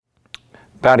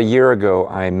About a year ago,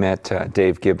 I met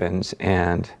Dave Gibbons,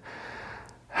 and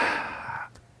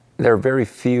there are very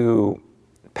few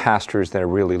pastors that I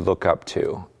really look up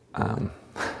to.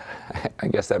 I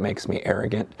guess that makes me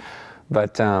arrogant,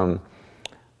 but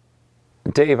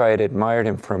Dave, I had admired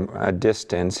him from a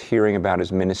distance, hearing about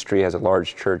his ministry as a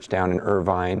large church down in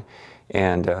Irvine,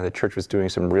 and the church was doing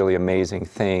some really amazing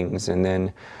things. And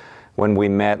then when we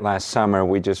met last summer,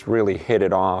 we just really hit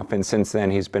it off, and since then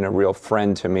he's been a real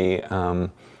friend to me,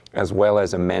 as well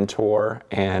as a mentor.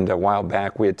 And a while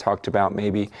back we had talked about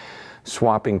maybe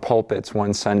swapping pulpits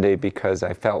one Sunday, because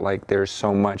I felt like there's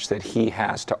so much that he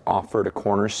has to offer to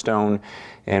Cornerstone,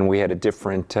 and we had a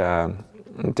different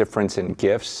difference in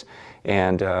gifts.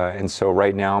 And so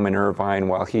right now I'm in Irvine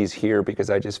while he's here, because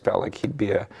I just felt like he'd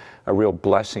be a real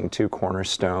blessing to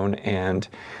Cornerstone. And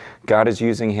God is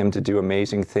using him to do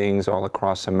amazing things all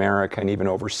across America and even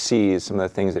overseas, some of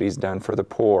the things that he's done for the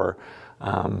poor.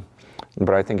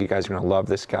 But I think you guys are going to love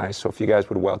this guy. So if you guys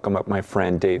would welcome up my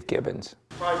friend, Dave Gibbons.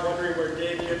 Probably wondering where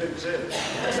Dave Gibbons is.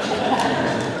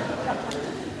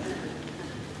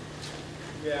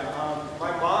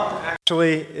 My mom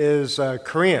actually is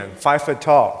Korean, 5 foot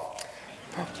tall.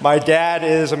 My dad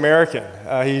is American.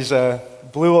 He's a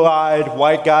blue-eyed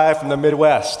white guy from the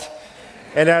Midwest.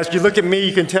 And as you look at me,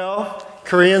 you can tell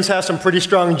Koreans have some pretty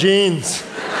strong genes.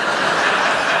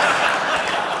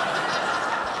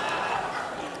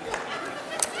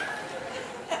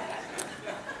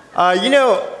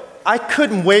 I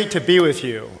couldn't wait to be with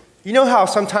you. You know how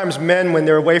sometimes men, when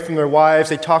they're away from their wives,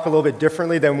 they talk a little bit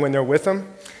differently than when they're with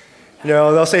them? You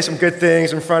know, they'll say some good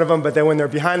things in front of them, but then when they're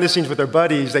behind the scenes with their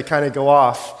buddies, they kind of go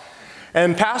off.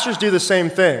 And pastors do the same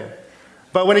thing.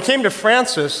 But when it came to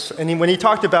Francis, and when he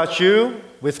talked about you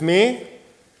with me,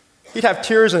 he'd have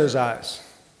tears in his eyes.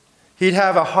 He'd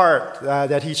have a heart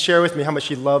that he'd share with me how much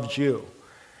he loved you.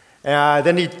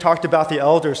 Then he talked about the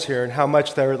elders here and how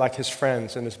much they were like his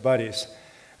friends and his buddies.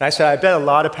 And I said, I bet a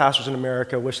lot of pastors in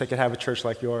America wish they could have a church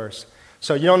like yours.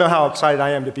 So you don't know how excited I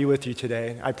am to be with you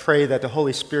today. I pray that the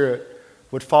Holy Spirit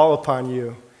would fall upon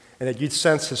you and that you'd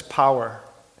sense his power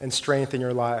and strength in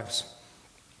your lives.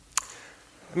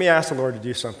 Let me ask the Lord to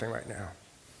do something right now.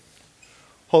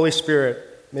 Holy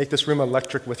Spirit, make this room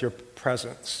electric with your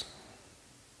presence.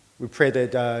 We pray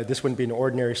that this wouldn't be an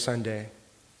ordinary Sunday,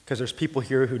 because there's people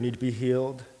here who need to be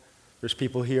healed. There's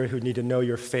people here who need to know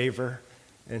your favor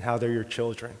and how they're your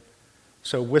children.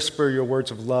 So whisper your words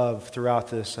of love throughout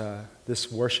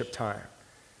this worship time.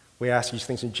 We ask these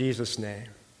things in Jesus' name.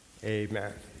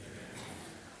 Amen.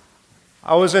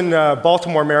 I was in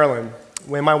Baltimore, Maryland,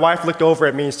 when my wife looked over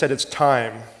at me and said, it's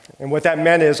time. And what that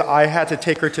meant is I had to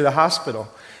take her to the hospital.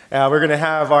 We're going to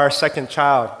have our second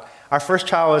child. Our first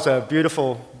child was a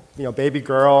beautiful baby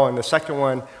girl, and the second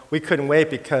one, we couldn't wait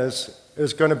because it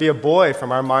was going to be a boy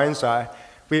from our mind's eye.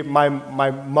 My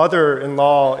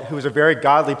mother-in-law, who was a very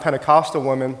godly Pentecostal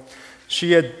woman,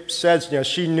 she had said,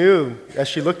 she knew as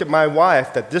she looked at my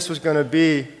wife that this was going to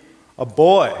be a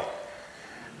boy.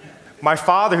 My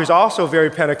father, who's also very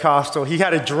Pentecostal, he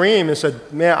had a dream and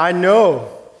said, man, I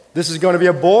know this is going to be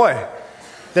a boy.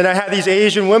 Then I had these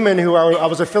Asian women who I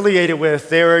was affiliated with.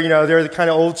 They were the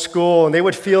kind of old school, and they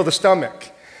would feel the stomach.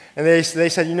 And they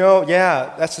said,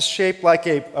 yeah, that's a shape like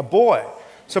a boy.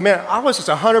 So, man, I was just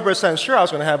 100% sure I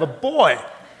was going to have a boy.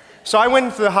 So I went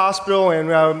into the hospital,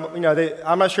 and,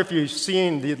 I'm not sure if you've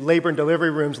seen the labor and delivery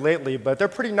rooms lately, but they're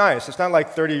pretty nice. It's not like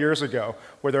 30 years ago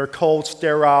where they're cold,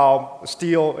 sterile,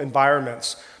 steel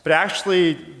environments. But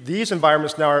actually, these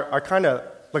environments now are kind of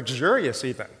luxurious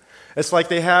even. It's like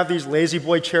they have these lazy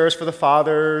boy chairs for the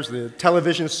fathers, the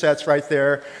television sets right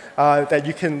there, that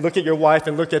you can look at your wife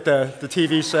and look at the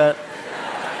TV set.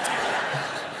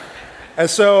 And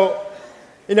so,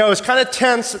 it was kind of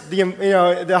tense,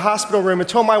 the hospital room,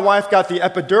 until my wife got the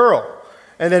epidural.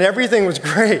 And then everything was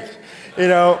great,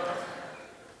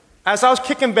 As I was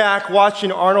kicking back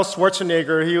watching Arnold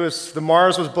Schwarzenegger, the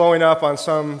Mars was blowing up on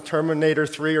some Terminator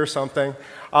 3 or something.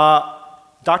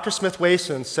 Dr.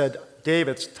 Smith-Wason said, Dave,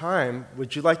 it's time.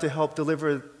 Would you like to help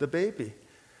deliver the baby?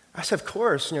 I said, of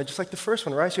course, just like the first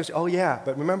one, right? She goes, oh yeah,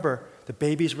 but remember, the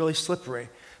baby's really slippery.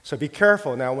 So be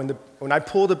careful. Now, when I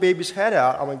pull the baby's head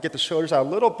out, I'm going to get the shoulders out a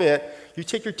little bit. You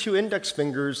take your 2 index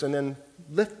fingers and then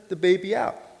lift the baby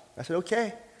out. I said,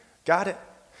 okay, got it.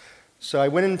 So I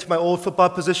went into my old football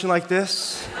position like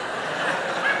this.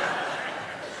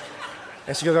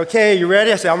 And she goes, okay, you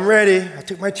ready? I said, I'm ready. I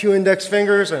took my 2 index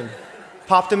fingers and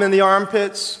popped them in the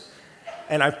armpits.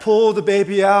 And I pulled the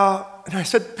baby out. And I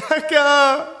said,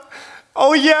 Becca,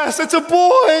 oh yes, it's a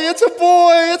boy, it's a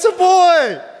boy, it's a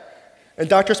boy. And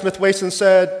Dr. Smith-Wason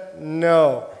said,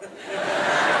 no.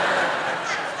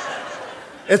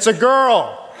 It's a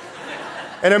girl.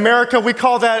 In America, we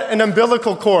call that an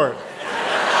umbilical cord.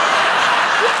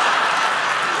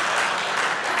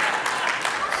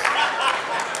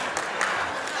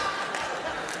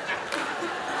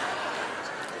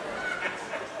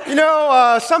 You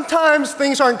know, sometimes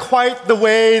things aren't quite the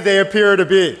way they appear to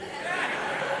be.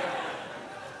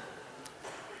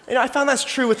 You know, I found that's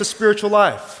true with the spiritual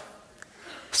life.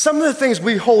 Some of the things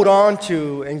we hold on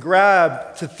to and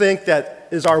grab to think that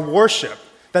is our worship,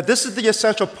 that this is the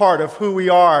essential part of who we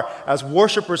are as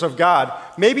worshipers of God,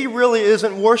 maybe really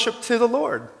isn't worship to the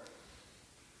Lord.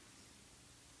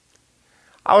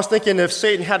 I was thinking if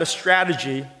Satan had a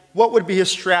strategy, what would be his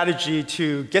strategy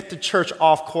to get the church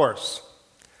off course?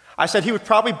 I said he would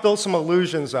probably build some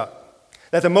illusions up,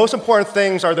 that the most important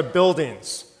things are the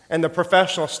buildings and the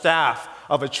professional staff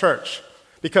of a church.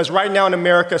 Because right now in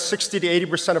America, 60 to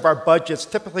 80% of our budgets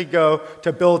typically go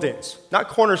to buildings, not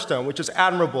Cornerstone, which is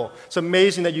admirable. It's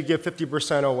amazing that you give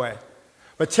 50% away.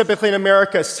 But typically in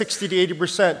America, it's 60 to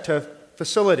 80% to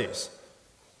facilities.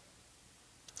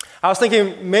 I was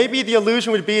thinking maybe the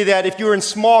illusion would be that if you were in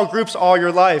small groups all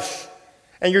your life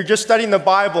and you're just studying the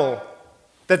Bible,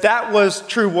 that was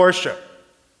true worship.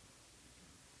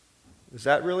 Is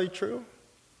that really true?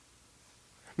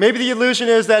 Maybe the illusion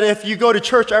is that if you go to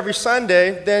church every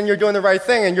Sunday, then you're doing the right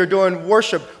thing and you're doing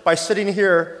worship by sitting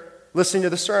here listening to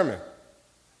the sermon.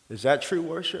 Is that true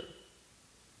worship?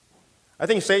 I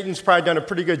think Satan's probably done a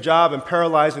pretty good job in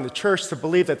paralyzing the church to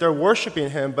believe that they're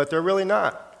worshiping him, but they're really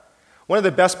not. One of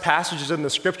the best passages in the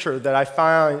scripture that I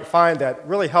find that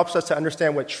really helps us to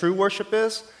understand what true worship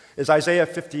is Isaiah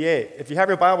 58. If you have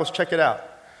your Bibles, check it out.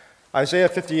 Isaiah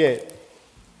 58.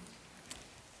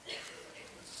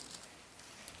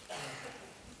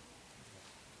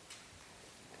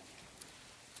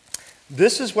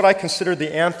 This is what I consider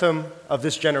the anthem of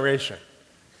this generation.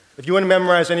 If you want to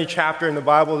memorize any chapter in the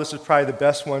Bible, this is probably the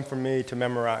best one for me to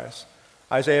memorize.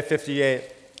 Isaiah 58.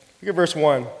 Look at verse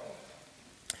 1.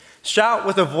 Shout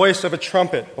with the voice of a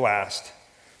trumpet blast.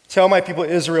 Tell my people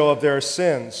Israel of their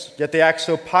sins, yet they act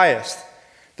so pious.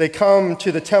 They come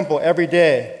to the temple every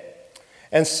day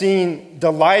and seem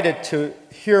delighted to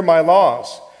hear my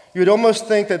laws. You would almost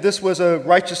think that this was a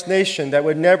righteous nation that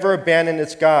would never abandon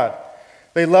its God.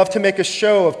 They love to make a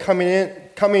show of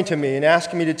coming to me and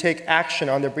asking me to take action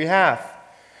on their behalf.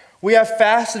 We have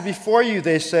fasted before you,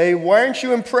 they say. Why aren't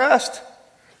you impressed?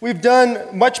 We've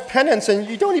done much penance and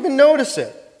you don't even notice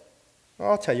it.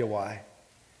 Well, I'll tell you why.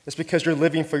 It's because you're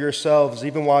living for yourselves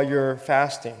even while you're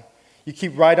fasting. You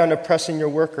keep right on oppressing your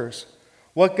workers.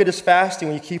 What good is fasting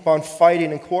when you keep on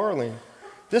fighting and quarreling?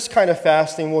 This kind of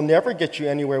fasting will never get you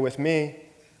anywhere with me.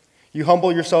 You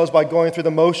humble yourselves by going through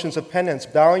the motions of penance,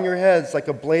 bowing your heads like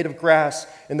a blade of grass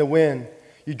in the wind.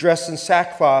 You dress in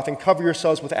sackcloth and cover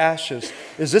yourselves with ashes.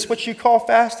 Is this what you call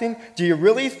fasting? Do you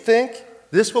really think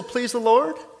this will please the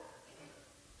Lord?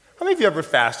 How many of you ever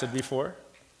fasted before?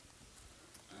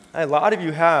 A lot of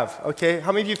you have, okay?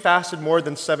 How many of you fasted more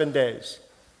than 7 days?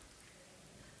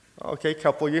 Okay, a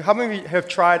couple of you. How many of you have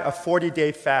tried a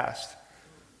 40-day fast?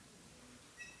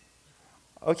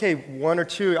 Okay, one or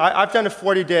two. I've done a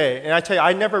 40-day, and I tell you,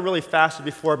 I never really fasted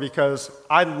before because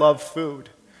I love food.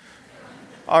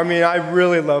 I mean, I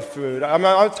really love food. I'm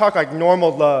talking like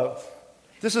normal love.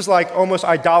 This is like almost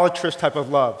idolatrous type of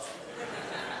love.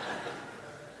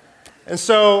 And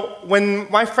so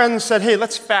when my friends said, hey,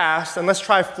 let's fast and let's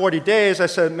try 40 days, I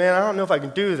said, man, I don't know if I can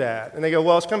do that. And they go,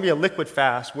 well, it's going to be a liquid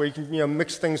fast where you can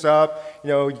mix things up,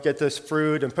 you get this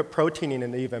fruit and put protein in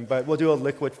it even, but we'll do a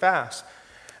liquid fast.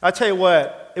 I'll tell you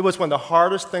what, it was one of the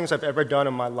hardest things I've ever done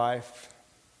in my life.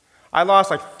 I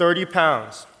lost like 30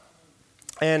 pounds.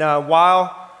 And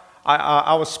while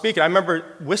I was speaking, I remember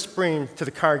whispering to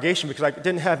the congregation because I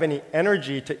didn't have any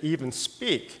energy to even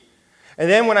speak. And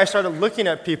then when I started looking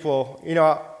at people,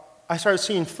 I started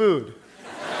seeing food.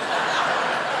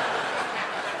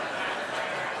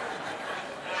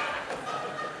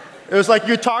 It was like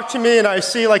you talk to me and I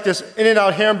see like this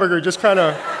In-N-Out hamburger just kind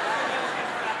of...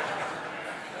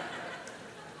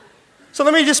 So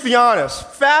let me just be honest.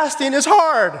 Fasting is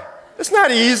hard. It's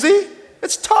not easy.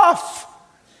 It's tough.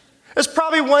 It's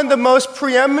probably one of the most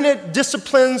preeminent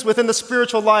disciplines within the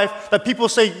spiritual life that people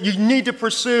say you need to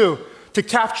pursue to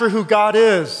capture who God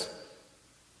is.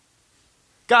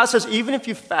 God says, even if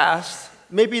you fast,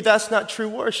 maybe that's not true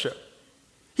worship.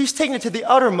 He's taking it to the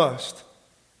uttermost.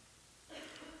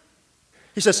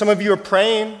 He says, some of you are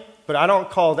praying, but I don't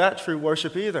call that true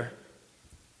worship either.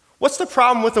 What's the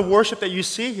problem with the worship that you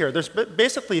see here? There's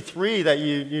basically three that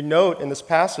you note in this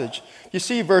passage. You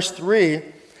see verse 3,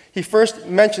 he first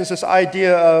mentions this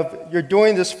idea of you're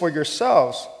doing this for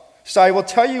yourselves. So I will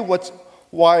tell you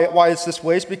Why it's this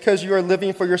way? It's because you are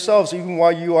living for yourselves even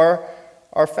while you are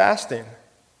fasting.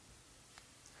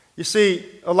 You see,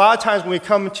 a lot of times when we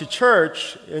come to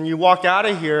church and you walk out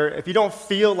of here, if you don't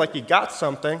feel like you got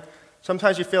something,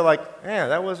 sometimes you feel like, man,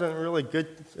 that wasn't really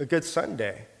a good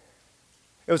Sunday.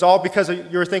 It was all because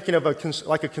you're thinking of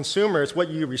like a consumer. It's what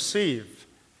you receive.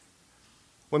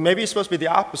 When maybe it's supposed to be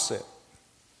the opposite.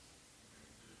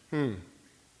 You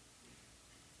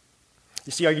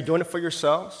see, are you doing it for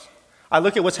yourselves? I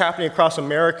look at what's happening across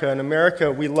America. In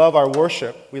America, we love our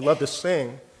worship. We love to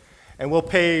sing. And we'll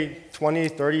pay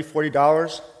 $20, $30,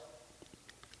 $40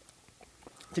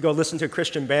 to go listen to a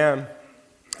Christian band.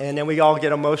 And then we all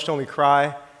get emotional and we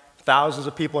cry. Thousands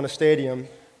of people in a stadium.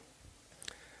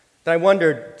 Then I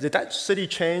wondered, did that city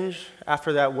change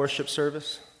after that worship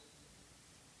service?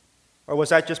 Or was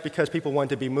that just because people wanted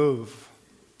to be moved?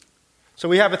 So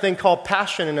we have a thing called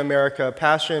Passion in America,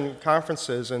 Passion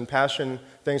conferences and Passion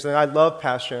things, and I love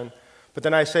Passion. But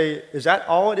then I say, is that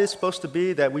all it is supposed to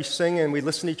be, that we sing and we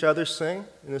listen to each other sing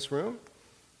in this room?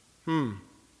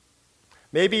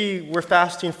 Maybe we're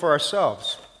fasting for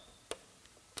ourselves.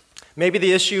 Maybe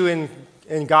the issue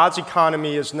in God's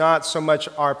economy is not so much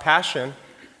our passion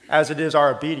as it is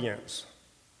our obedience.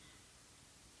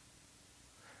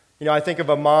 You know, I think of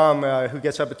a mom who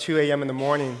gets up at 2 a.m. in the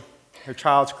morning. Her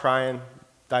child's crying,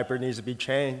 diaper needs to be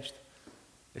changed.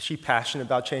 Is she passionate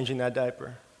about changing that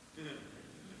diaper?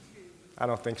 I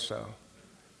don't think so.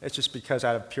 It's just because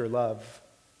out of pure love,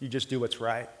 you just do what's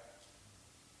right.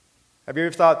 Have you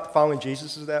ever thought following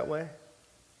Jesus is that way?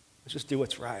 Let's just do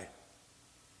what's right.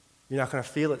 You're not going to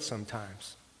feel it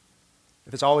sometimes.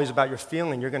 If it's always about your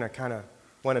feeling, you're going to kind of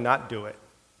want to not do it.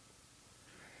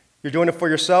 You're doing it for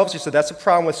yourselves. He said that's a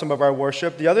problem with some of our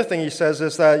worship. The other thing he says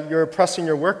is that you're oppressing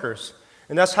your workers.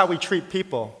 And that's how we treat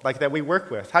people like that we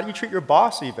work with. How do you treat your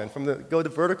boss even go the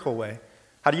vertical way?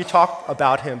 How do you talk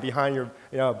about him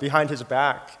behind his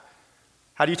back?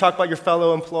 How do you talk about your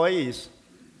fellow employees?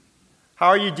 How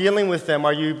are you dealing with them?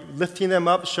 Are you lifting them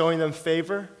up, showing them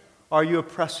favor? Or are you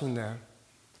oppressing them?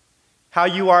 How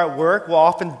you are at work will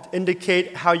often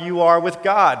indicate how you are with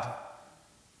God.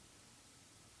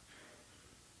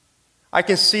 I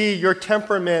can see your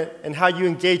temperament and how you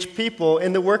engage people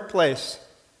in the workplace.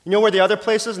 You know where the other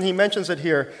place is? And he mentions it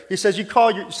here. He says,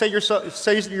 say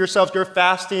to yourself, you're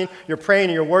fasting, you're praying,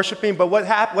 and you're worshiping, but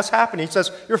what's happening? He says,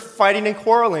 you're fighting and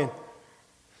quarreling.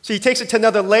 So he takes it to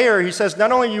another layer. He says,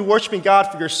 not only are you worshiping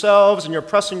God for yourselves and you're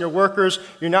oppressing your workers,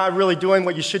 you're not really doing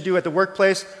what you should do at the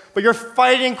workplace, but you're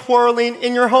fighting and quarreling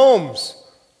in your homes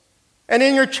and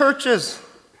in your churches.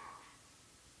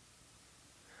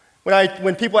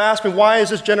 When people ask me, why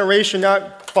is this generation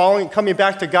not coming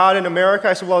back to God in America?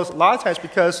 I said, well, a lot of times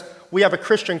because we have a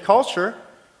Christian culture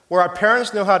where our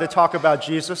parents know how to talk about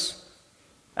Jesus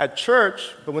at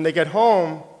church, but when they get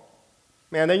home,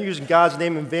 man, they're using God's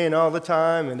name in vain all the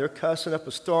time, and they're cussing up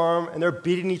a storm, and they're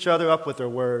beating each other up with their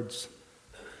words.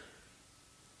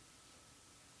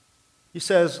 He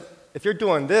says, if you're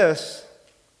doing this,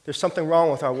 there's something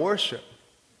wrong with our worship.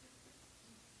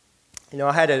 You know,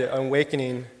 I had an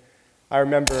awakening. I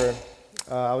remember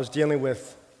I was dealing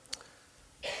with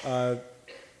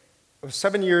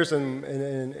 7 years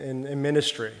in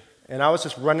ministry, and I was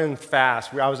just running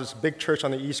fast. I was this big church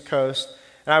on the East Coast,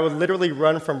 and I would literally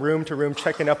run from room to room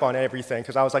checking up on everything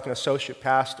because I was like an associate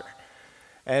pastor.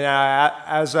 And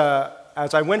as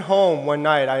I went home one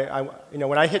night,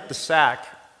 when I hit the sack,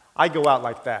 I go out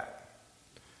like that.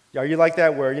 Are you like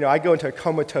that? Where I go into a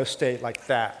comatose state like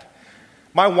that.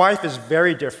 My wife is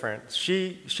very different.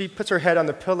 She puts her head on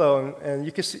the pillow, and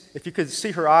you can see, if you could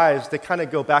see her eyes, they kind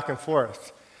of go back and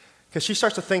forth. Because she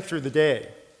starts to think through the day,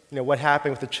 what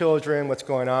happened with the children, what's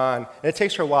going on, and it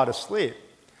takes her a while to sleep.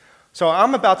 So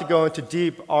I'm about to go into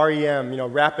deep REM,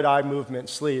 rapid eye movement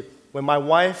sleep, when my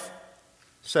wife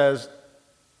says,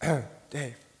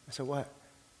 Dave, I said, what?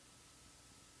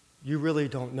 You really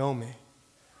don't know me.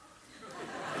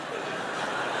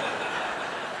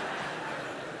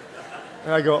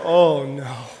 And I go, oh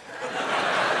no.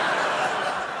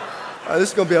 This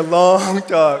is going to be a long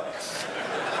talk.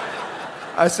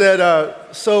 I said,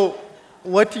 so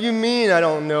what do you mean I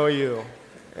don't know you?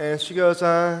 And she goes,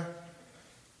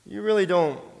 you really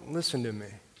don't listen to me.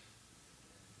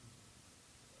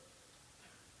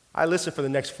 I listened for the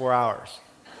next 4 hours.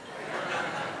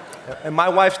 And my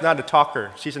wife's not a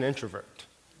talker. She's an introvert.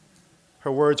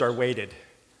 Her words are weighted.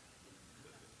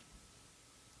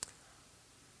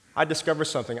 I discovered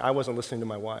something. I wasn't listening to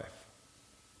my wife.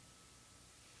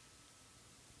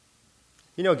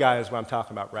 You know, guys, what I'm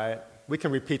talking about, right? We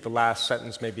can repeat the last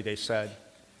sentence maybe they said.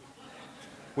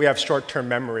 We have short-term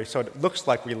memory, so it looks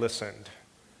like we listened.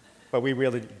 but we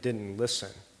really didn't listen.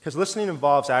 Because listening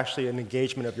involves actually an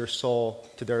engagement of your soul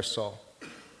to their soul.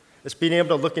 It's being able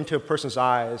to look into a person's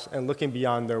eyes and looking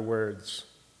beyond their words.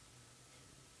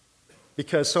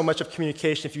 Because so much of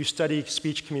communication, if you study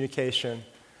speech communication,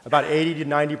 about 80 to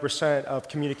 90% of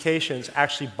communication is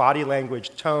actually body language,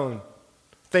 tone,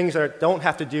 things that don't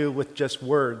have to do with just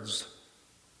words.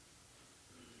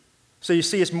 So you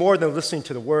see, it's more than listening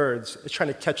to the words. It's trying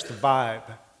to catch the vibe,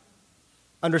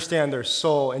 understand their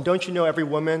soul. And don't you know every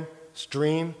woman's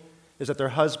dream is that their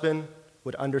husband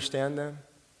would understand them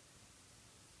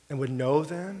and would know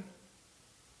them?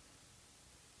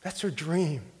 That's her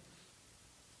dream.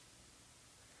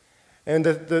 And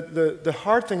the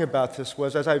hard thing about this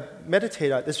was, as I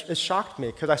meditated on this, it shocked me,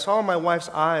 because I saw in my wife's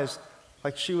eyes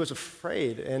like she was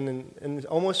afraid, and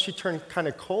almost she turned kind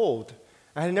of cold.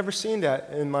 I had never seen that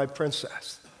in my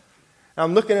princess. And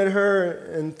I'm looking at her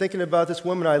and thinking about this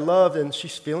woman I loved, and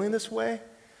she's feeling this way.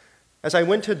 As I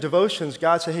went to devotions,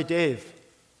 God said, hey, Dave,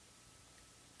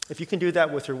 if you can do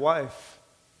that with your wife,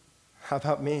 how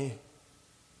about me?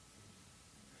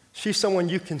 She's someone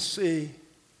you can see.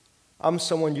 I'm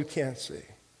someone you can't see.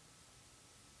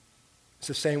 It's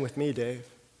the same with me, Dave.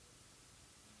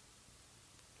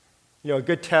 You know, a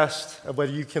good test of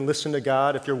whether you can listen to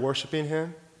God if you're worshiping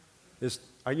Him is,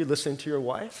 are you listening to your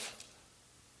wife?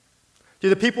 Do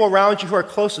the people around you who are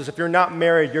closest, if you're not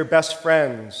married, your best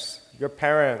friends, your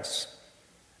parents,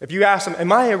 if you ask them,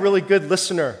 am I a really good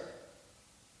listener?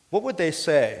 What would they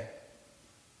say?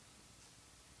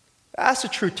 That's a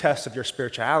true test of your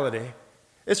spirituality.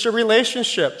 It's your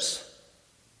relationships.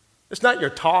 It's not your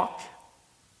talk.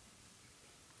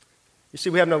 You see,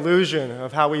 we have an illusion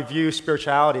of how we view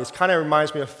spirituality. It kind of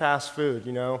reminds me of fast food,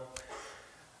 you know.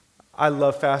 I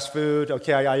love fast food.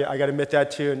 Okay, I got to admit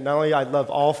that too. Not only I love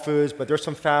all foods, but there's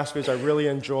some fast foods I really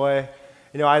enjoy.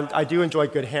 You know, I do enjoy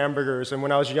good hamburgers. And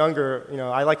when I was younger, you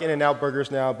know, I like In-N-Out burgers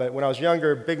now, but when I was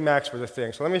younger, Big Macs were the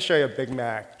thing. So let me show you a Big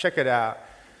Mac. Check it out.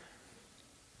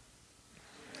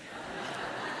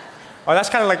 Oh, that's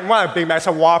kind of like, not a Big Mac, it's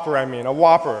a Whopper, a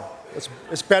Whopper.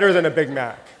 It's better than a Big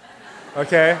Mac,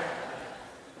 okay?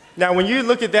 Now, when you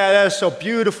look at that, that is so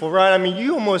beautiful, right? I mean,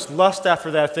 you almost lust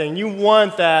after that thing. You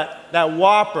want that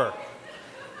Whopper.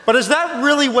 But is that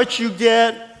really what you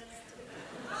get?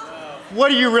 What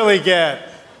do you really get?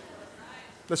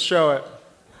 Let's show it.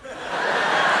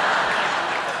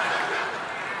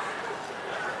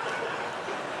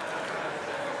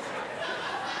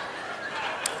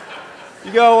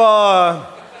 You go,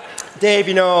 Dave,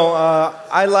 you know,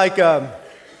 I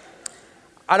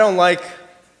don't like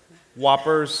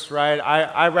Whoppers, right?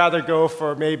 I'd rather go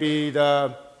for maybe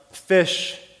the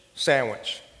fish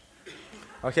sandwich.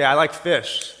 Okay, I like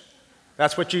fish.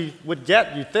 That's what you would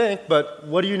get, you'd think, but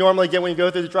what do you normally get when you go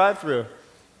through the drive-thru?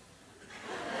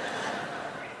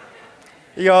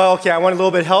 You go, okay, I want a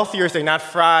little bit healthier thing, not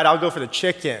fried. I'll go for the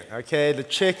chicken, okay, the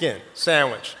chicken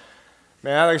sandwich.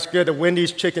 Man, that looks good, the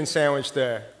Wendy's chicken sandwich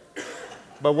there.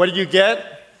 But what do you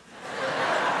get?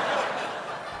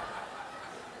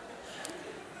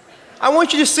 I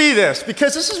want you to see this,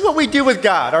 because this is what we do with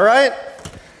God, all right?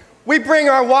 We bring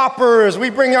our Whoppers, we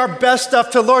bring our best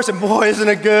stuff to the Lord, and boy, isn't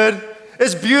it good?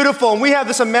 It's beautiful, and we have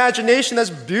this imagination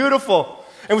that's beautiful.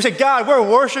 And we say, God, we're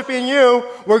worshiping you.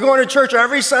 We're going to church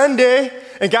every Sunday.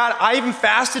 And God, I even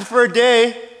fasted for a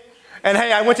day. And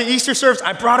hey, I went to Easter service,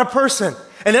 I brought a person.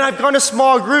 And then I've gone to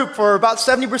small group for about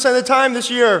 70% of the time this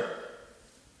year.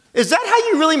 Is that how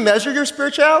you really measure your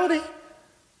spirituality?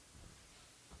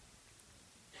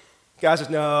 God says,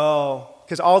 no,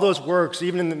 because all those works,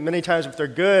 even many times if they're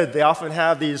good, they often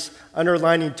have these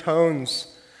underlining tones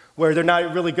where they're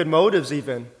not really good motives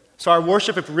even. So our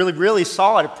worship, if we really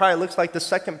saw it, it probably looks like the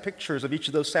second pictures of each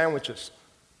of those sandwiches.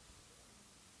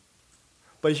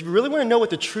 But if you really want to know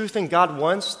what the true thing God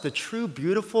wants, the true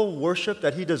beautiful worship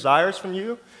that He desires from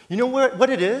you, you know what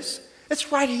it is?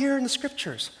 It's right here in the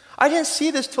Scriptures. I didn't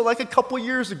see this till like a couple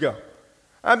years ago.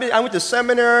 I went to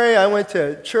seminary, I went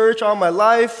to church all my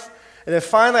life, and then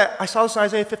finally I saw this in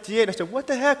Isaiah 58, and I said, what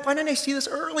the heck? Why didn't I see this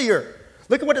earlier?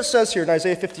 Look at what it says here in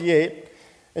Isaiah 58,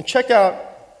 and check out,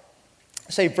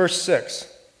 say, verse 6.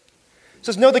 It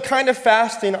says, no, the kind of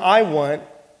fasting I want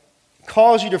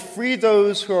calls you to free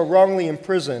those who are wrongly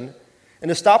imprisoned and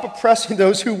to stop oppressing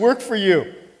those who work for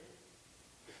you.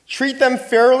 Treat them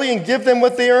fairly and give them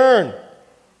what they earn.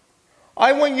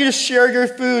 I want you to share your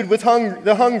food with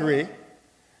the hungry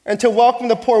and to welcome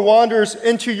the poor wanderers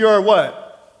into your what?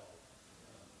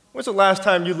 When's the last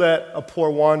time you let a poor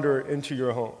wanderer into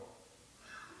your home?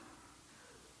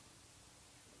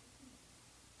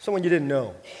 Someone you didn't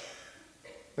know.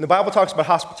 When the Bible talks about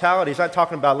hospitality, it's not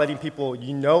talking about letting people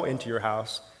you know into your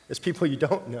house. It's people you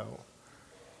don't know.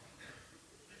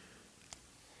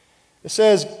 It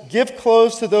says, give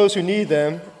clothes to those who need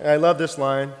them, and I love this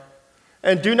line,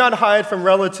 and do not hide from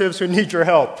relatives who need your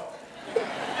help.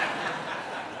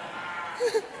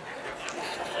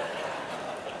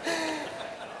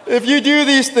 If you do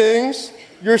these things,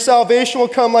 your salvation will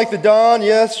come like the dawn.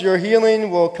 Yes, your healing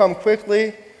will come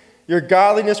quickly. Your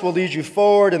godliness will lead you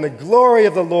forward, and the glory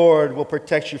of the Lord will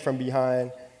protect you from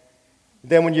behind.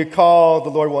 Then when you call,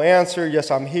 the Lord will answer, yes,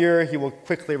 I'm here. He will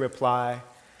quickly reply.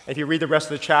 If you read the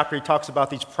rest of the chapter, he talks about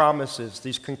these promises,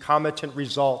 these concomitant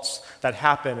results that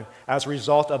happen as a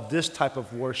result of this type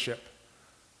of worship.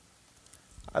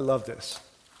 I love this.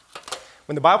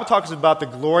 When the Bible talks about the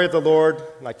glory of the Lord,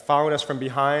 like following us from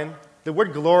behind, the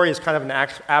word glory is kind of an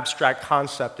abstract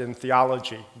concept in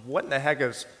theology. What in the heck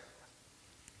is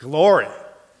glory?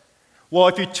 Well,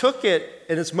 if you took it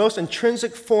in its most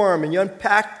intrinsic form and you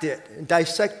unpacked it and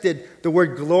dissected the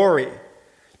word glory,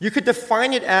 you could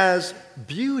define it as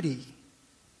beauty.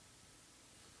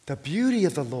 The beauty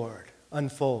of the Lord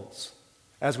unfolds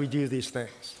as we do these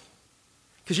things.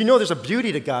 Because you know there's a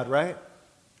beauty to God, right?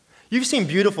 You've seen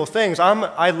beautiful things.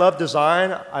 I love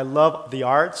design. I love the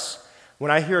arts.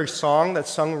 When I hear a song that's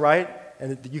sung right,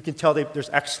 and you can tell there's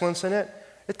excellence in it,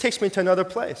 it takes me to another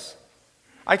place.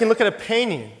 I can look at a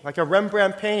painting, like a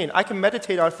Rembrandt painting. I can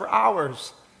meditate on it for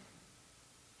hours.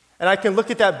 And I can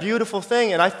look at that beautiful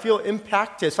thing, and I feel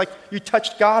impacted. It's like you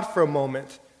touched God for a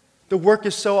moment. The work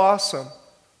is so awesome.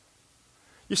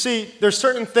 You see, there's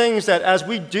certain things that as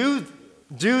we do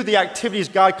the activities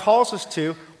God calls us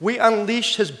to, we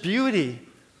unleash His beauty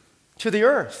to the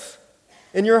earth,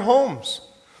 in your homes.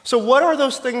 So what are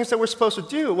those things that we're supposed to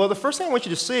do? Well, the first thing I want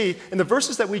you to see, in the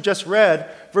verses that we just read,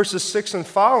 verses 6 and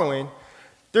following,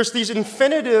 there's these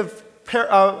infinitive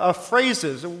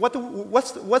phrases.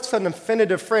 What's an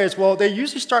infinitive phrase? Well, they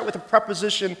usually start with the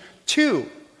preposition to.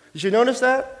 Did you notice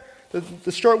that?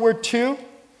 The short word to?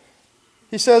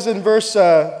 He says in verse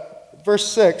 6,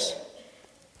 let's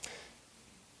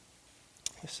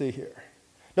see here.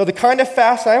 No, the kind of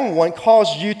fast I want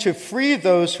calls you to free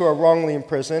those who are wrongly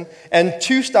imprisoned and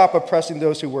to stop oppressing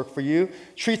those who work for you.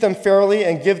 Treat them fairly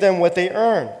and give them what they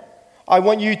earn. I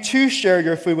want you to share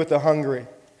your food with the hungry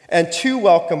and to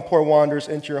welcome poor wanderers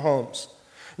into your homes.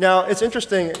 Now, it's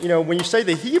interesting, when you say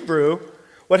the Hebrew,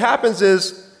 what happens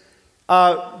is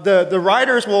the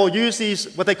writers will use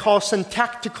these, what they call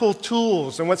syntactical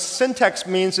tools. And what syntax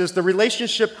means is the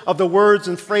relationship of the words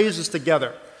and phrases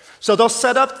together. So they'll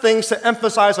set up things to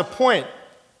emphasize a point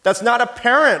that's not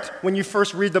apparent when you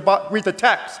first read the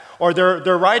text or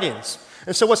their writings.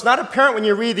 And so what's not apparent when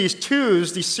you read these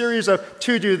twos, these series of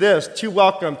to do this, to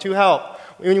welcome, to help,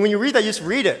 when you read that, you just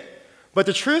read it. But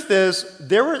the truth is,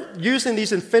 they were using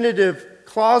these infinitive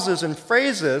clauses and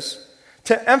phrases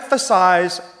to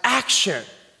emphasize action.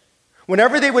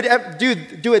 Whenever they would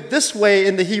do it this way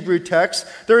in the Hebrew text,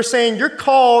 they were saying, you're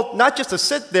called not just to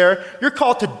sit there, you're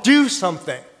called to do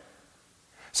something.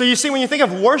 So you see, when you think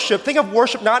of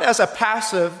worship not as a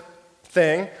passive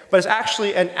thing, but as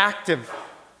actually an active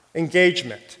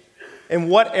engagement. In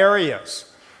what areas?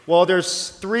 Well, there's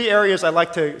 3 areas I'd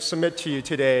like to submit to you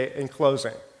today in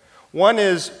closing. One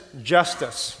is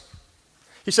justice.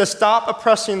 He says, stop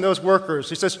oppressing those workers.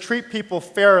 He says, treat people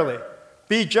fairly.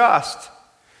 Be just.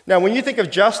 Now, when you think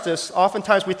of justice,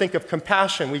 oftentimes we think of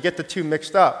compassion. We get the two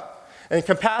mixed up. And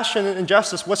compassion and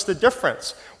justice, what's the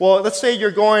difference? Well, let's say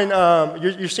you're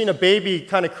seeing a baby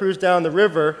kind of cruise down the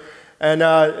river, and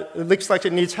it looks like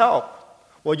it needs help.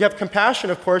 Well, you have compassion,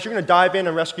 of course. You're going to dive in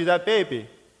and rescue that baby.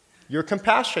 You're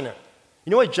compassionate. You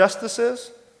know what justice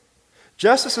is?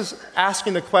 Justice is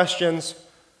asking the questions,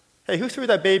 hey, who threw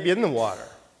that baby in the water?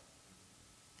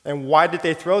 And why did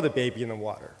they throw the baby in the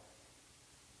water?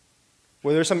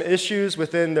 Were there some issues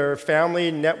within their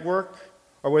family network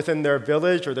or within their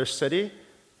village or their city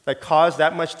that caused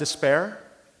that much despair?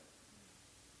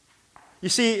 You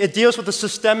see, it deals with the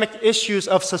systemic issues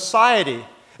of society.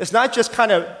 It's not just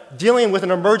kind of dealing with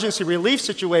an emergency relief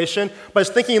situation, but it's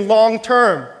thinking long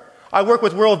term. I work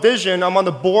with World Vision. I'm on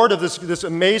the board of this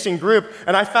amazing group,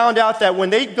 and I found out that when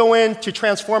they go in to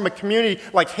transform a community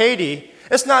like Haiti,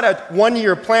 it's not a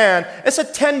 1-year plan, it's a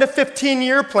 10 to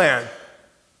 15-year plan.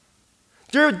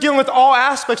 They're dealing with all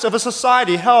aspects of a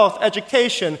society: health,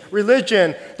 education,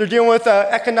 religion. They're dealing with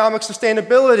economic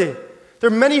sustainability. There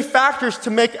are many factors to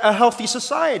make a healthy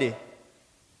society.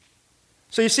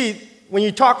 So you see, when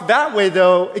you talk that way,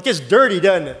 though, it gets dirty,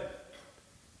 doesn't it?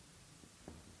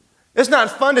 It's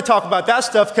not fun to talk about that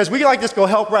stuff because we like just go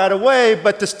help right away,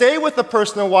 but to stay with the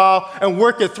person a while and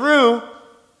work it through,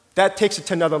 that takes it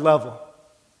to another level.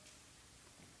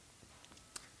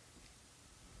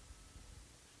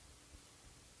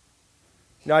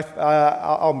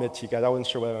 I'll admit to you guys, I wasn't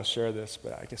sure whether I was going to share this,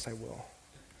 but I guess I will.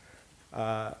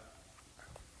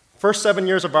 First 7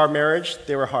 years of our marriage,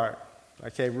 they were hard,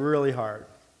 okay, really hard.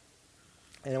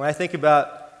 And when I think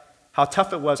about how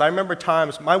tough it was, I remember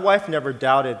times, my wife never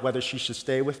doubted whether she should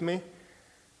stay with me,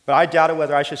 but I doubted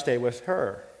whether I should stay with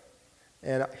her.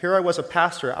 And here I was a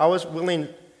pastor. I was willing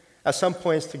at some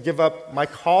points to give up my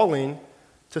calling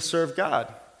to serve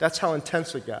God. That's how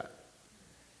intense it got.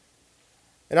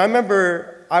 And I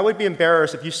remember I would be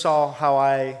embarrassed if you saw how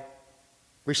I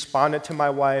responded to my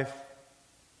wife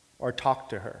or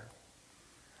talked to her.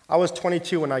 I was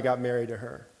 22 when I got married to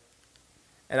her,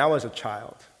 and I was a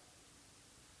child.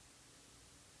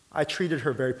 I treated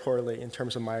her very poorly in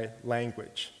terms of my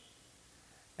language,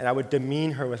 and I would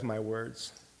demean her with my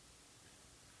words.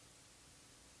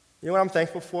 You know what I'm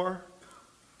thankful for?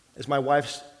 Is my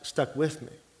wife stuck with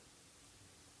me.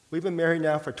 We've been married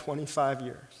now for 25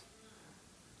 years.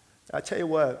 I tell you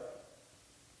what,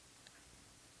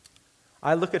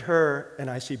 I look at her and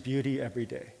I see beauty every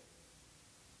day.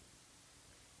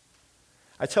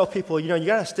 I tell people, you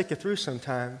got to stick it through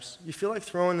sometimes. You feel like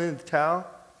throwing in the towel.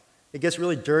 It gets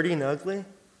really dirty and ugly.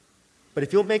 But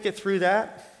if you'll make it through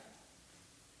that,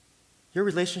 your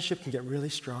relationship can get really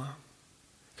strong.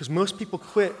 Because most people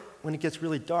quit when it gets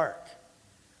really dark.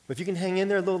 But if you can hang in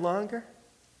there a little longer,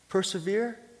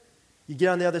 persevere, you get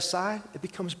on the other side, it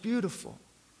becomes beautiful.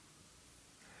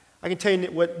 I can tell you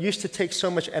what used to take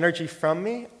so much energy from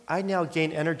me, I now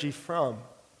gain energy from.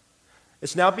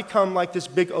 It's now become like this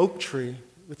big oak tree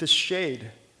with this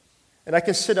shade. And I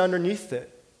can sit underneath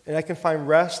it, and I can find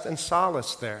rest and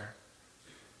solace there.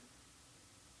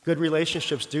 Good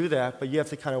relationships do that, but you have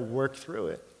to kind of work through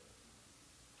it.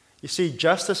 You see,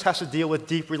 justice has to deal with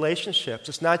deep relationships.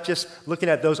 It's not just looking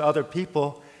at those other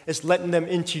people, it's letting them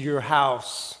into your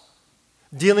house,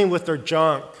 dealing with their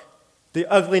junk, the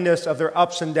ugliness of their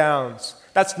ups and downs.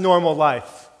 That's normal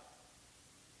life.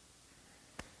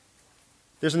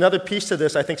 There's another piece to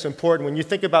this I think is important. When you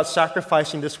think about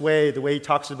sacrificing this way, the way he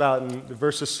talks about in the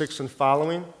verses 6 and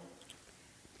following,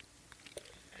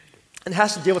 it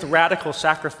has to deal with radical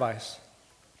sacrifice.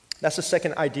 That's the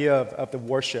second idea of the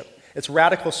worship. It's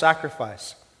radical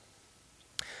sacrifice.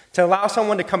 To allow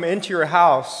someone to come into your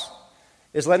house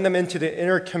is letting them into the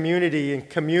inner community and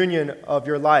communion of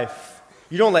your life.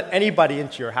 You don't let anybody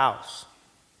into your house.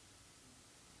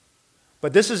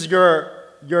 But this is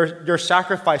your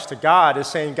sacrifice to God, is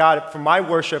saying, God, for my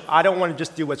worship, I don't want to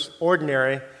just do what's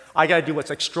ordinary. I got to do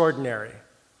what's extraordinary.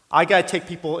 I got to take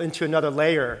people into another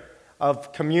layer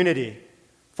of community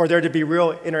for there to be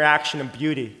real interaction and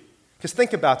beauty. Because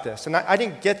think about this, and I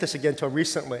didn't get this again until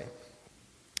recently.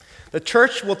 The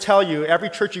church will tell you, every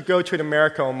church you go to in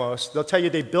America almost, they'll tell you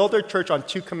they build their church on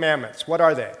 2 commandments. What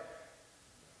are they?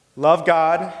 Love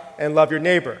God and love your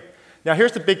neighbor. Now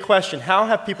here's the big question. How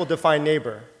have people defined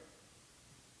neighbor?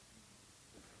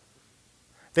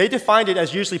 They defined it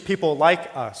as usually people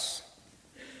like us.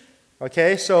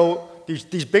 Okay, so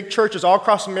these big churches all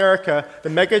across America, the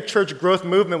mega church growth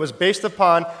movement was based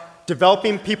upon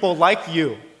developing people like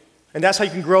you. And that's how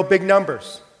you can grow big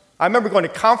numbers. I remember going to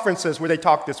conferences where they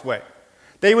talked this way.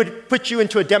 They would put you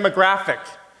into a demographic.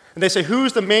 And they say,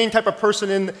 who's the main type of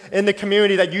person in the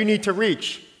community that you need to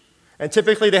reach? And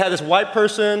typically they had this white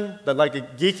person, like a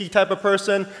geeky type of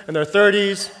person, in their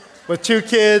 30s, with 2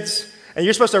 kids. And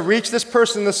you're supposed to reach this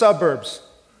person in the suburbs.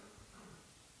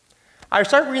 I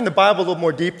started reading the Bible a little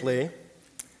more deeply.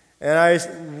 And I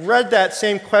read that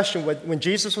same question when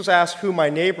Jesus was asked who my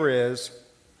neighbor is.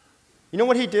 You know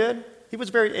what he did? He was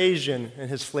very Asian in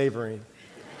his flavoring.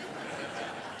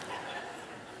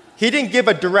 He didn't give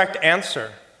a direct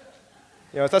answer.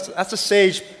 That's a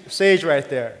sage right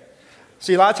there.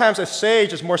 See, a lot of times a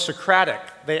sage is more Socratic.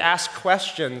 They ask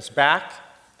questions back.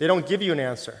 They don't give you an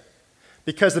answer.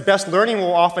 Because the best learning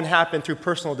will often happen through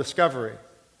personal discovery.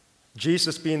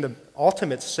 Jesus being the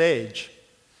ultimate sage,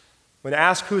 when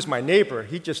asked who's my neighbor,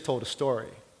 he just told a story.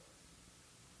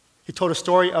 He told a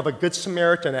story of a good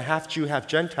Samaritan, a half Jew, half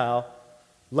Gentile,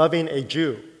 loving a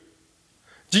Jew.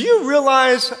 Do you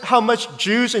realize how much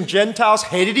Jews and Gentiles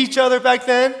hated each other back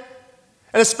then?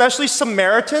 And especially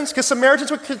Samaritans, because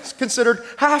Samaritans were considered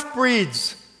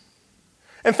half-breeds.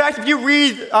 In fact, if you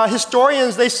read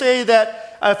historians, they say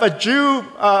that if a Jew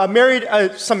married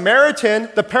a Samaritan,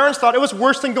 the parents thought it was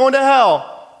worse than going to hell.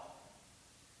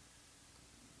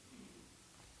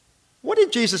 What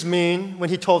did Jesus mean when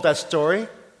he told that story?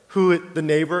 Who the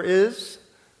neighbor is?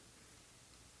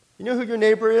 You know who your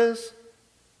neighbor is?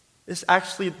 It's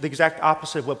actually the exact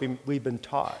opposite of what we've been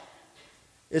taught.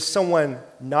 It's someone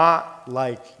not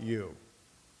like you.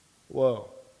 Whoa.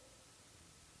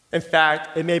 In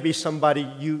fact, it may be somebody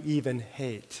you even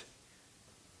hate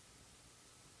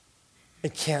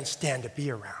and can't stand to be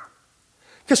around.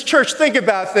 Because, church, think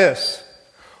about this.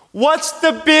 What's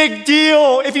the big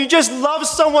deal if you just love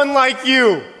someone like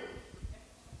you?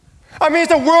 I mean, is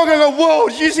the world going to go, whoa,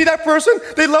 did you see that person?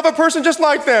 They love a person just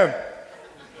like them.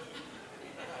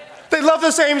 They love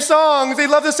the same songs. They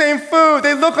love the same food.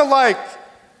 They look alike.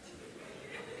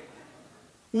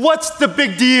 What's the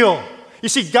big deal? You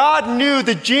see, God knew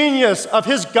the genius of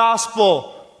his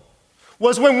gospel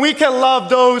was when we can love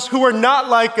those who are not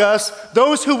like us,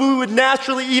 those who we would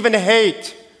naturally even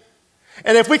hate.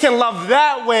 And if we can love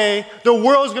that way, the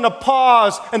world's going to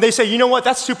pause and they say, you know what,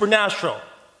 that's supernatural.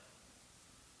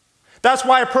 That's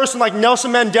why a person like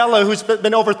Nelson Mandela, who's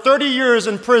been over 30 years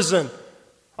in prison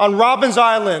on Robbins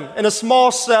Island in a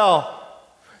small cell,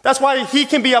 that's why he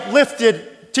can be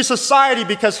uplifted to society,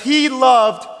 because he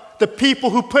loved the people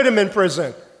who put him in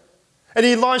prison. And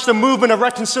he launched a movement of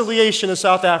reconciliation in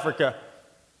South Africa.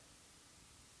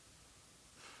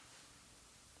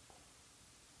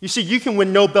 You see, you can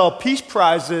win Nobel Peace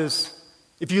Prizes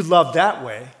if you love that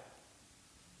way.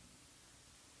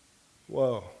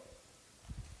 Whoa.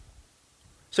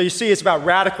 So you see, it's about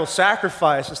radical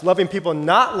sacrifice. It's loving people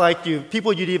not like you,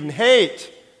 people you'd even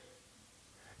hate.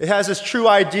 It has this true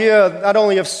idea not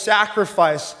only of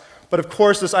sacrifice, but of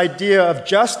course this idea of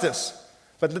justice.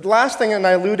 But the last thing, and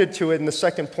I alluded to it in the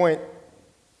second point,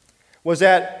 was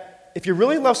that if you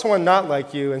really love someone not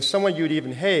like you and someone you'd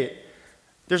even hate,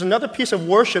 there's another piece of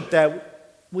worship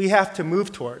that we have to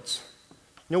move towards.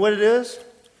 You know what it is?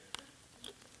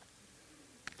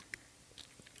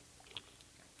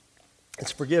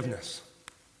 It's forgiveness.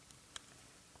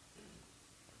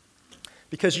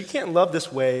 Because you can't love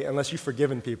this way unless you've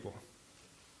forgiven people.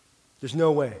 There's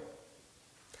no way.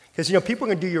 Because, people are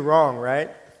going to do you wrong, right?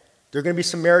 There are going to be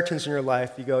Samaritans in your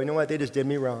life. You go, you know what? They just did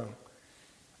me wrong.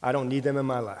 I don't need them in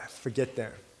my life. Forget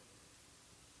them.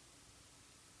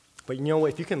 But you know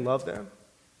what? If you can love them,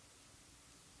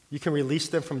 you can release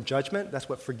them from judgment. That's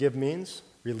what forgive means.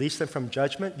 Release them from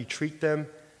judgment. You treat them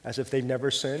as if they've never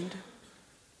sinned.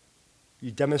 You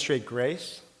demonstrate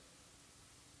grace.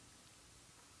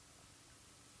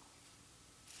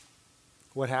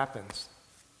 What happens?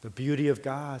 The beauty of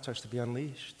God starts to be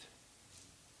unleashed.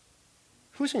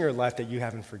 Who's in your life that you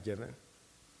haven't forgiven?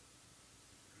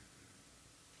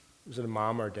 Is it a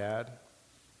mom or a dad?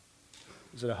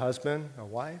 Is it a husband, a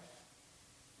wife?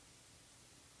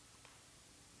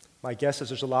 My guess is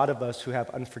there's a lot of us who have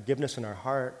unforgiveness in our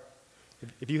heart.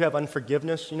 If you have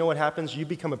unforgiveness, you know what happens? You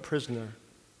become a prisoner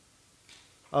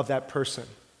of that person.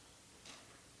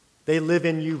 They live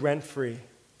in you rent-free,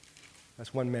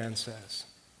 as one man says.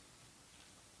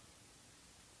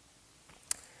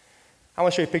 I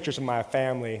want to show you pictures of my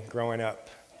family growing up,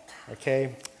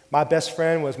 okay? My best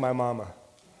friend was my mama,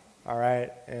 all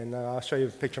right? And I'll show you a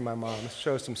picture of my mom. Let's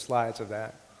show some slides of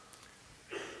that.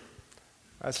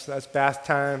 That's bath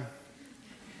time.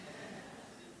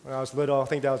 When I was little, I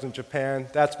think that was in Japan.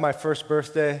 That's my first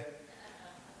birthday.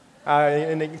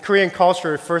 In the Korean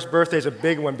culture, first birthday is a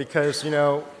big one because,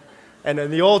 and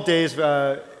in the old days,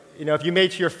 if you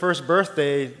made it to your first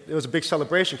birthday, it was a big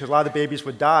celebration because a lot of the babies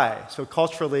would die. So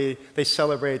culturally, they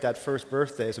celebrate that first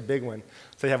birthday. It's a big one.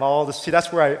 So you have all this. See,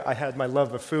 that's where I had my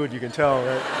love of food, you can tell,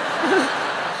 right?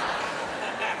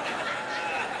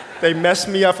 They messed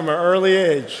me up from an early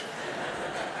age.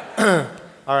 All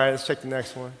right, let's check the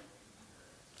next one.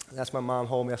 That's my mom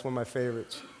holding me. That's one of my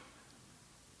favorites.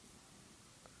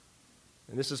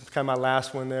 And this is kind of my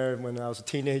last one there when I was a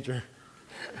teenager.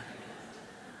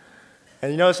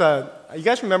 And you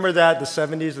guys remember that, the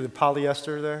 70s, the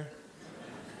polyester there?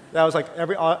 That was like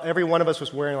every one of us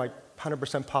was wearing like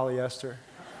 100% polyester.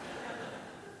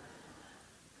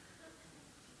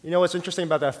 What's interesting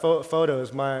about that photo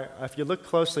is if you look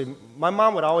closely, my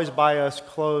mom would always buy us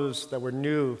clothes that were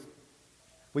new.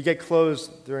 We get clothes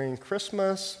during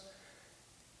Christmas,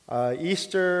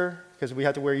 Easter, because we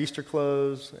had to wear Easter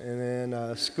clothes, and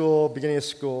then school, beginning of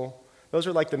school. Those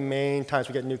are like the main times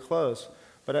we get new clothes.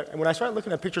 But when I started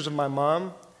looking at pictures of my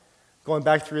mom, going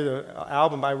back through the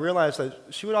album, I realized that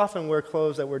she would often wear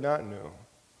clothes that were not new.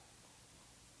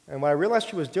 And what I realized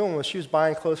she was doing was she was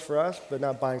buying clothes for us, but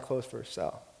not buying clothes for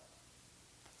herself.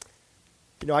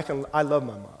 I love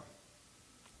my mom.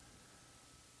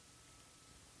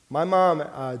 My mom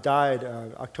died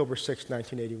October 6,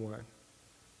 1981.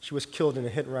 She was killed in a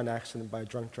hit-and-run accident by a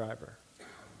drunk driver.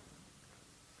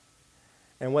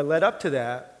 And what led up to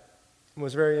that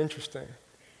was very interesting.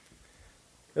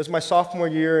 It was my sophomore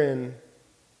year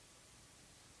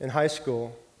in high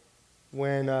school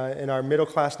when, in our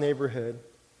middle-class neighborhood,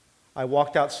 I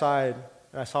walked outside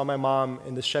and I saw my mom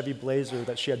in the Chevy Blazer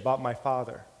that she had bought my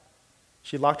father.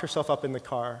 She locked herself up in the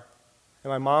car.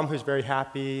 And my mom, who's very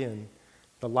happy and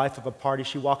the life of a party,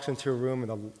 she walks into a room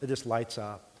and it just lights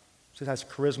up. She has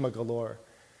charisma galore.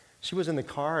 She was in the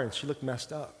car and she looked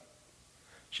messed up.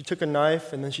 She took a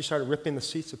knife and then she started ripping the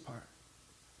seats apart.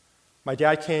 My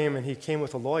dad came, and he came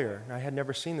with a lawyer, and I had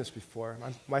never seen this before.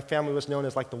 My family was known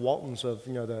as like the Waltons of,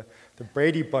 the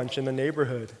Brady Bunch in the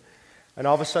neighborhood. And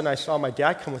all of a sudden, I saw my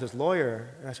dad come with his lawyer,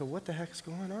 and I said, what the heck is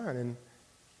going on?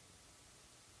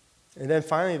 And then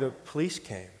finally, the police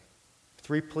came.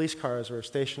 3 police cars were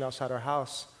stationed outside our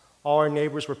house. All our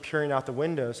neighbors were peering out the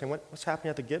windows, saying, what's happening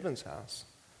at the Gibbons house?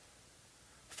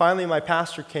 Finally, my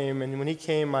pastor came, and when he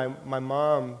came, my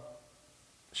mom,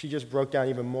 she just broke down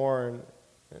even more, and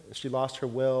she lost her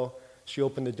will. She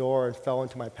opened the door and fell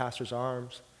into my pastor's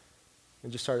arms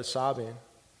and just started sobbing.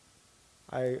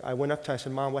 I went up to her, I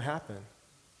said, Mom, what happened?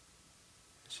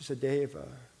 She said, Dave,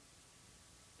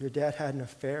 your dad had an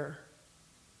affair.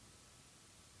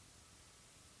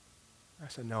 I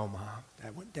said, no,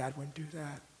 Mom, Dad wouldn't do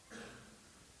that.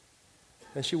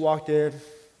 Then she walked in.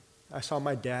 I saw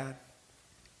my dad.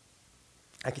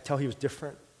 I could tell he was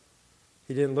different.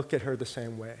 He didn't look at her the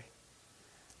same way.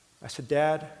 I said,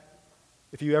 Dad,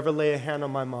 if you ever lay a hand on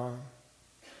my mom,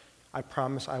 I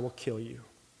promise I will kill you.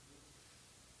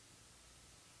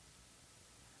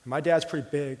 And my dad's pretty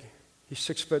big. He's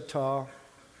 6 foot tall.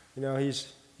 He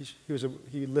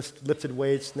lifted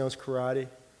weights, knows karate.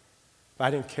 But I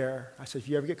didn't care. I said, if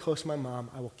you ever get close to my mom,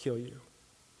 I will kill you.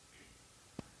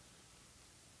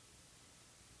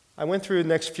 I went through the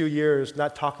next few years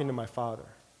not talking to my father.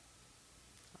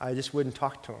 I just wouldn't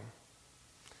talk to him.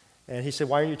 And he said,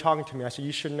 why aren't you talking to me? I said,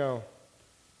 you should know.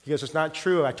 He goes, it's not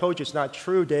true. I told you it's not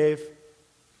true, Dave.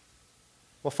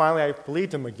 Well, finally, I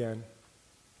believed him again.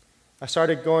 I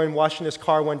started washing his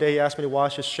car one day. He asked me to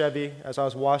wash his Chevy. As I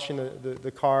was washing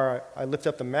the car, I lifted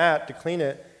up the mat to clean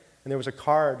it, and there was a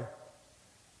card,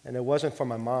 and it wasn't from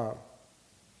my mom.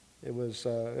 It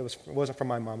wasn't from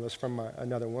my mom. It was from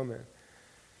another woman.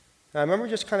 And I remember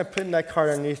just kind of putting that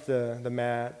card underneath the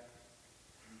mat,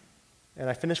 and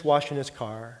I finished washing his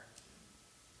car.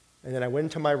 And then I went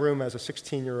into my room as a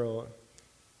 16-year-old,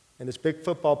 and this big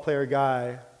football player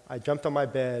guy, I jumped on my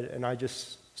bed, and I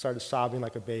just started sobbing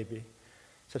like a baby.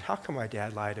 I said, how can my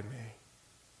dad lie to me?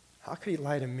 How could he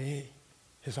lie to me,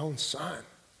 his own son?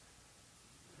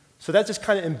 So that just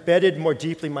kind of embedded more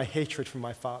deeply my hatred for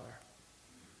my father.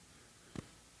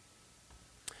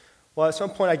 Well, at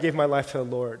some point, I gave my life to the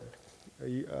Lord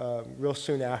real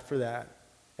soon after that,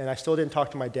 and I still didn't talk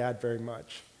to my dad very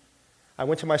much. I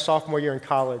went to my sophomore year in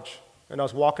college, and I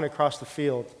was walking across the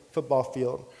football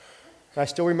field. And I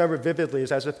still remember vividly,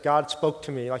 it's as if God spoke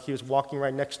to me, like he was walking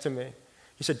right next to me.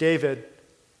 He said, David,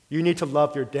 you need to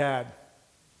love your dad.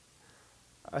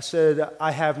 I said,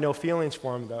 I have no feelings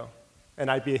for him, though, and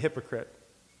I'd be a hypocrite.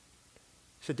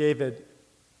 He said, David,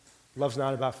 love's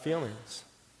not about feelings.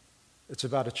 It's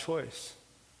about a choice.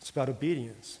 It's about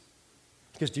obedience.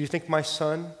 Because do you think my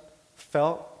son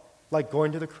felt like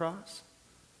going to the cross?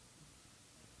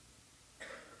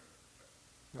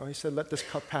 No, he said, let this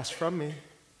cup pass from me.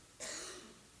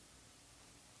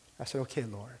 I said, okay,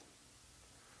 Lord.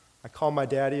 I called my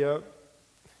daddy up.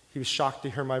 He was shocked to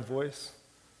hear my voice.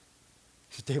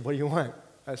 He said, Dave, what do you want?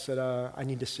 I said, I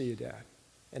need to see you, Dad.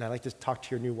 And I'd like to talk to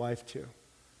your new wife, too.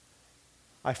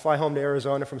 I fly home to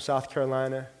Arizona from South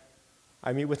Carolina.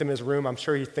 I meet with him in his room. I'm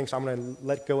sure he thinks I'm going to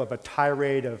let go of a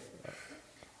tirade of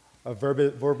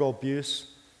verbal abuse.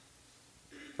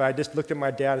 But I just looked at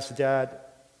my dad and said, Dad,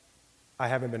 I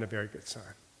haven't been a very good son.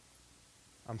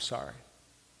 I'm sorry.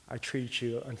 I treated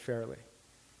you unfairly.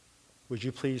 Would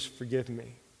you please forgive me?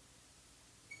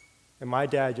 And my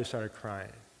dad just started crying.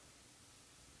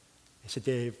 He said,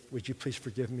 Dave, would you please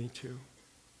forgive me too?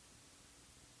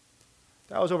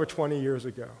 That was over 20 years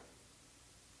ago.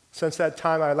 Since that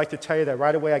time, I'd like to tell you that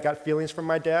right away I got feelings from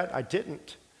my dad. I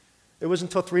didn't. It was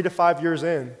until 3 to 5 years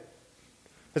in.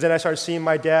 But then I started seeing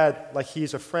my dad like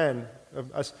he's a friend.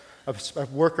 A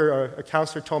worker, a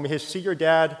counselor told me, hey, see your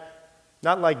dad,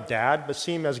 not like Dad, but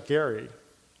see him as Gary.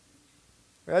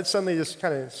 And that suddenly just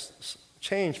kind of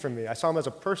changed for me. I saw him as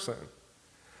a person.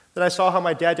 Then I saw how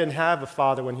my dad didn't have a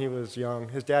father when he was young.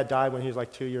 His dad died when he was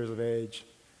like 2 years of age.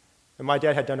 And my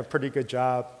dad had done a pretty good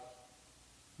job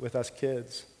with us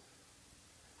kids.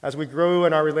 As we grew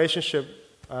in our relationship,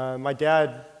 my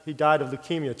dad, he died of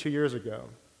leukemia 2 years ago.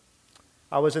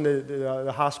 I was in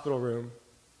the hospital room,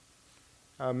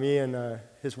 me and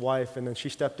his wife, and then she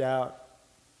stepped out.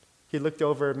 He looked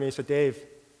over at me and said, Dave,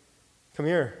 come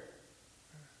here.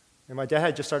 And my dad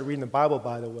had just started reading the Bible,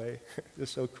 by the way. It was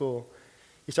so cool.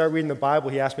 He started reading the Bible.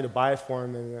 He asked me to buy it for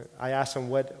him, and I asked him,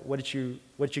 what did you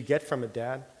get from it,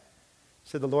 Dad? He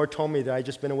said, the Lord told me that I'd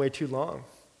just been away too long.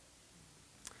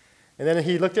 And then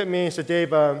he looked at me and said, Dave,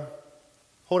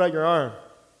 hold out your arm.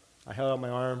 I held out my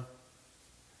arm.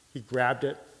 He grabbed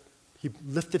it. He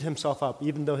lifted himself up,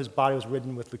 even though his body was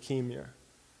ridden with leukemia.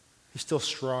 He's still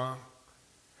strong.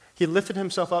 He lifted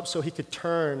himself up so he could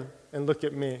turn and look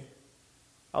at me.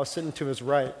 I was sitting to his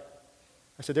right.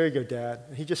 I said, there you go, Dad.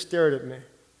 And he just stared at me.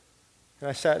 And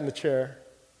I sat in the chair,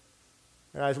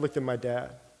 and I looked at my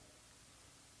dad.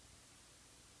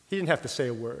 He didn't have to say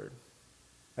a word.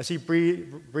 As he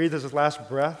breathed his last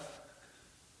breath,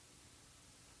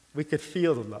 we could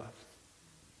feel the love.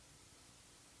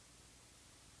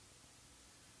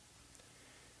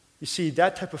 You see,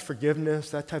 that type of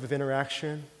forgiveness, that type of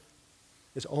interaction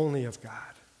is only of God.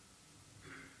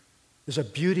 There's a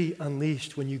beauty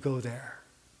unleashed when you go there.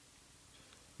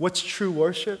 What's true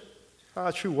worship?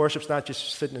 True worship's not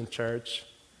just sitting in church,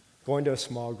 going to a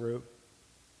small group,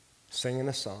 singing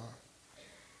a song.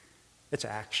 It's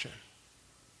action.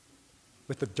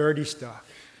 With the dirty stuff,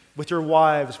 with your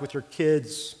wives, with your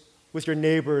kids, with your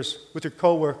neighbors, with your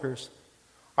coworkers.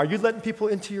 Are you letting people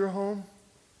into your home?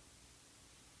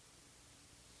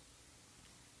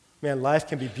 Man, life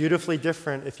can be beautifully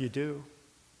different if you do.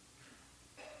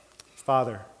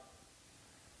 Father,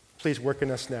 please work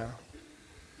in us now.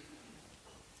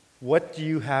 What do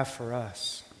you have for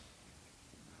us?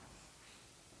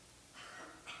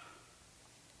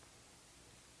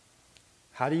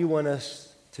 How do you want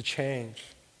us to change?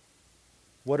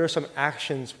 What are some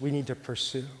actions we need to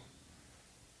pursue?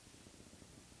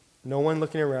 No one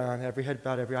looking around, every head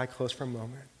bowed, every eye closed for a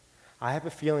moment. I have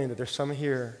a feeling that there's some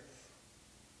here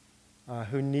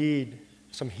who need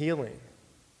some healing.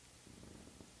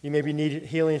 You maybe need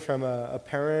healing from a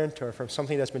parent or from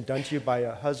something that's been done to you by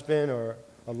a husband or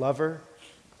a lover.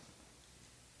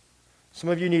 Some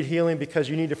of you need healing because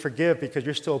you need to forgive because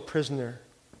you're still a prisoner.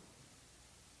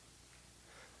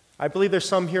 I believe there's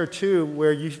some here too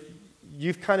where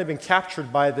you've kind of been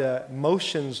captured by the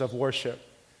motions of worship.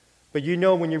 But you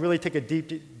know when you really take a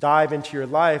deep dive into your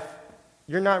life,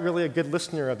 you're not really a good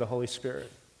listener of the Holy Spirit.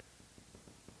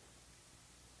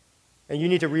 And you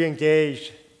need to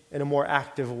re-engage in a more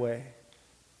active way.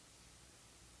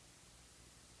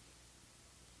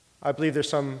 I believe there's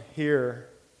some here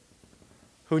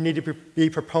who need to be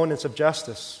proponents of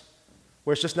justice,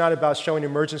 where it's just not about showing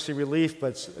emergency relief,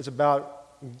 but it's about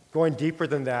going deeper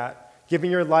than that,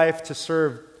 giving your life to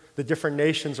serve the different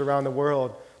nations around the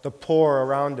world, the poor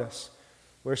around us,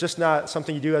 where it's just not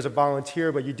something you do as a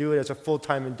volunteer, but you do it as a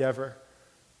full-time endeavor.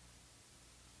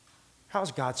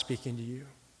 How's God speaking to you?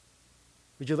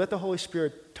 Would you let the Holy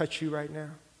Spirit touch you right now?